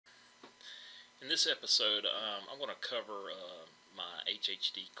In this episode, I'm going to cover my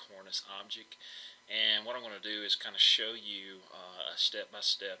HHD-Cornice object, and what I'm going to do is kind of show you a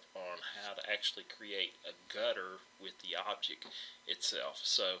step-by-step on how to actually create a gutter with the object itself.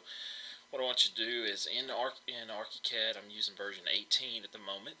 So what I want you to do is in ArchiCad, I'm using version 18 at the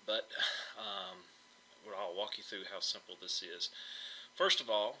moment, but I'll walk you through how simple this is. First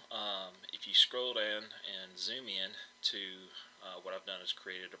of all, if you scroll down and zoom in to what I've done is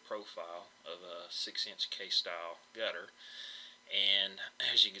created a profile of a 6-inch K-style gutter, and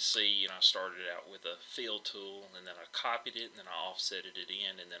as you can see, I started out with a fill tool, and then I copied it, and then I offsetted it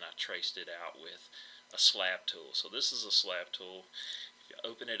in, and then I traced it out with a slab tool. So this is a slab tool. If you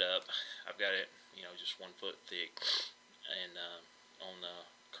open it up, I've got it, just 1 foot thick, and on the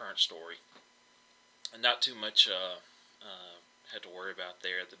current story, and not too much had to worry about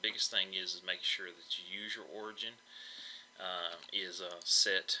there. The biggest thing is making sure that you use your origin is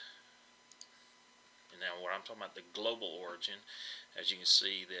set. And now what I'm talking about, the global origin, as you can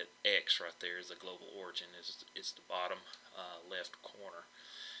see that X right there is the global origin, is the bottom left corner.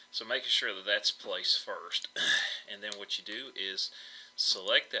 So making sure that that's placed first. And then what you do is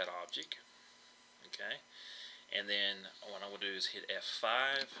select that object, okay, and then what I'm going to do is hit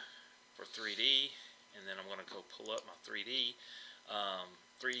F5 for 3D, and then I'm going to go pull up my 3D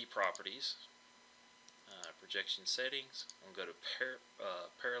properties, projection settings. I'm going to go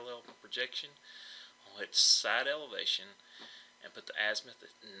to parallel projection. I'll hit side elevation and put the azimuth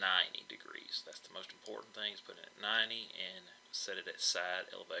at 90 degrees. That's the most important thing, is put it at 90 and set it at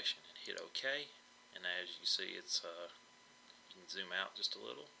side elevation and hit OK. And as you see, it's you can zoom out just a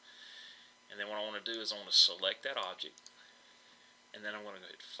little. And then what I want to do is I want to select that object, and then I'm going to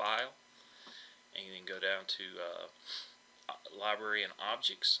go hit File, and then go down to Library and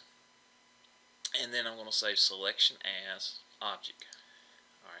Objects, and then I'm going to say Selection as Object.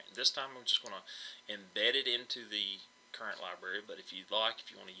 Alright, this time I'm just going to embed it into the current library, but if you want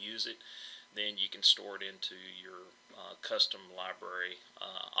to use it, then you can store it into your custom library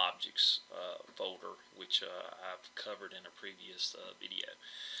objects folder, which I've covered in a previous video.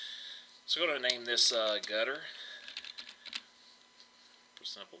 So I'm going to name this gutter, for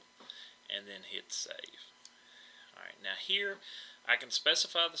simple, and then hit Save. Alright, now here I can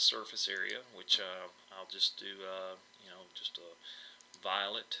specify the surface area, which I'll just do just a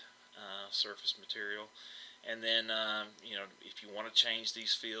violet surface material. And then if you want to change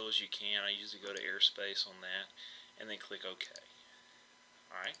these fields, you can. I usually go to airspace on that and then click OK.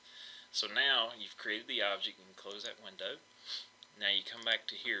 Alright, so now you've created the object. You can close that window. Now you come back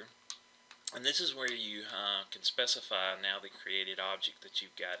to here, and this is where you can specify now the created object that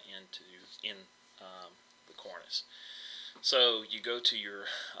you've got in the cornice. So you go to your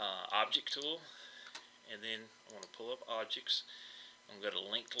object tool, and then I want to pull up objects. I'm going to go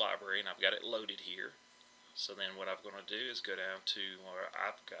to linked library, and I've got it loaded here. So then what I'm going to do is go down to where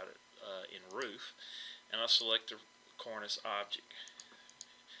I've got it in roof, and I'll select the cornice object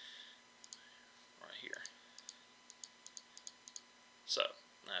right here. So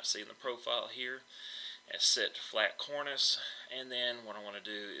now I've seen the profile here. It's set to flat cornice, and then what I want to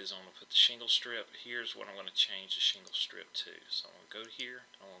do is I'm going to put the shingle strip. Here's what I'm going to change the shingle strip to. So I'm going to go here,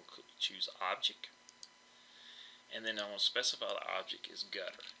 I'm going to choose object, and then I'm going to specify the object is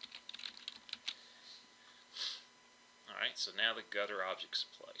gutter. Alright, so now the gutter object is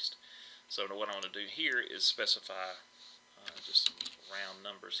placed. So what I want to do here is specify just some round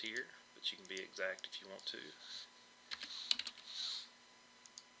numbers here, but you can be exact if you want to.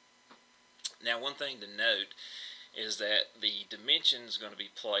 Now, one thing to note is that the dimension is going to be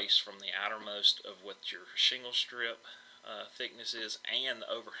placed from the outermost of what your shingle strip thickness is and the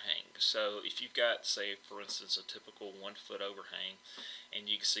overhang. So if you've got, say for instance, a typical 1 foot overhang, and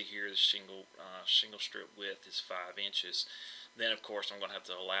you can see here the shingle strip width is 5 inches, then of course I'm going to have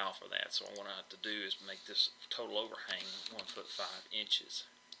to allow for that. So what I have to do is make this total overhang 1 foot 5 inches,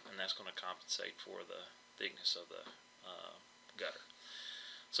 and that's going to compensate for the thickness of the gutter.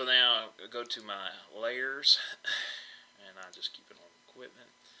 So now I go to my layers, and I just keep it on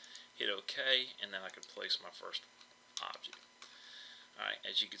equipment, hit OK, and then I can place my first object. Alright,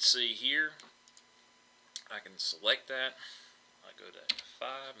 as you can see here, I can select that. I go to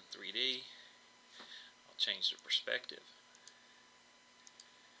F5 and 3D. I'll change the perspective.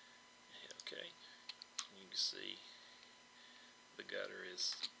 Hit OK. You can see the gutter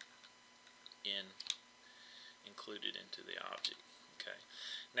is included into the object. Okay.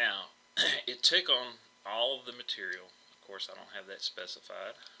 Now, it took on all of the material. Of course, I don't have that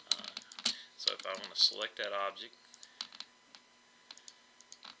specified. So if I want to select that object,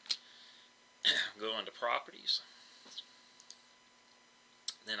 go into Properties,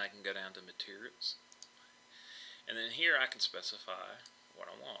 Then I can go down to materials, and then here I can specify what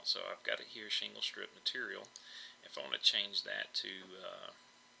I want. So I've got it here, shingle strip material. If I want to change that to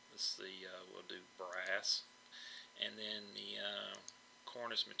let's see, we'll do brass, and then the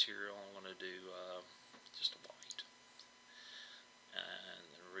cornice material I want to do just a white, and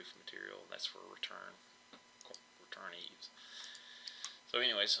the roof material, that's for return eaves. So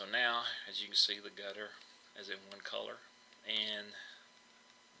anyway, so now as you can see, the gutter is in one color, and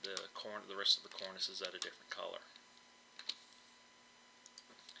the rest of the cornice is at a different color.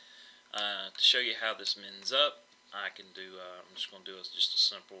 To show you how this mends up, I can do. I'm just going to do just a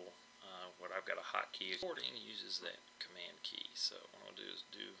simple. What I've got a hotkey. Recording uses that command key. So what I'm going to do is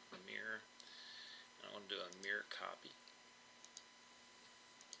do a mirror. And I'm going to do a mirror copy,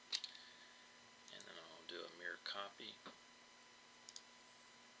 and then I'm going to do a mirror copy,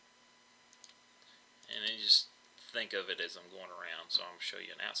 and then just think of it as I'm going around. So I'm going to show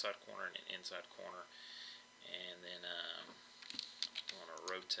you an outside corner and an inside corner, and then I'm going to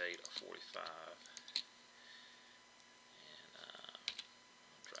rotate a 45.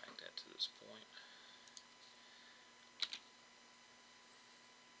 To this point.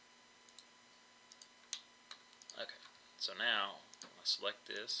 Okay, so now when I select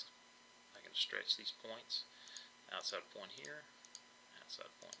this, I can stretch these points. Outside point here,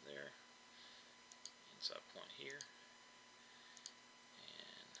 outside point there, inside point here,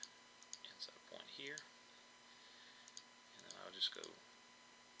 and inside point here. And then I'll just go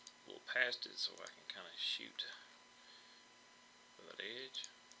a little past it so I can kind of shoot for that edge.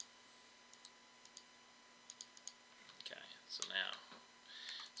 So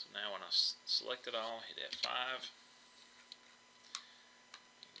now when I select it all, hit F5,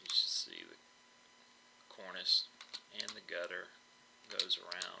 you should see the cornice and the gutter goes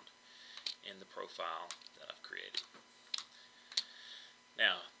around in the profile that I've created.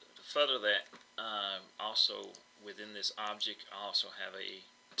 Now, to further that, also within this object, I also have a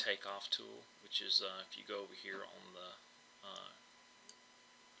takeoff tool, which is if you go over here on the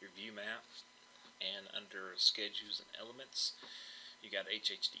your view map, and under schedules and elements, you got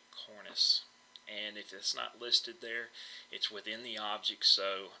HHD-Cornice, and if it's not listed there, it's within the object.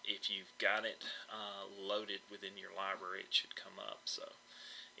 So if you've got it loaded within your library, it should come up. So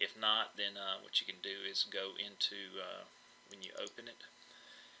if not, then what you can do is go into when you open it,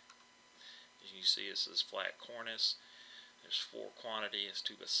 as you see, it says flat cornice. There's 4 quantity, it's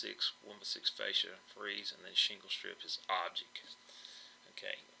 2x6, 1x6 fascia, freeze, and then shingle strip is object.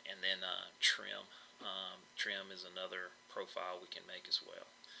 Okay, and then trim. Trim is another profile we can make as well,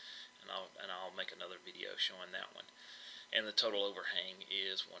 and I'll make another video showing that one. And the total overhang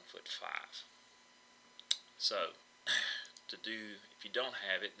is 1'5". So if you don't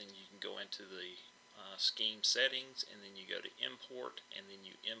have it, then you can go into the scheme settings, and then you go to import, and then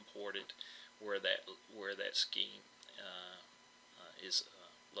you import it where that scheme is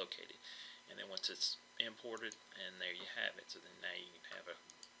located. And then once it's imported, and there you have it. So then now you can have a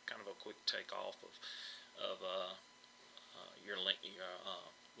kind of a quick takeoff of your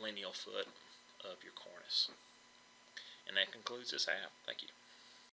lineal foot of your cornice. And that concludes this app. Thank you.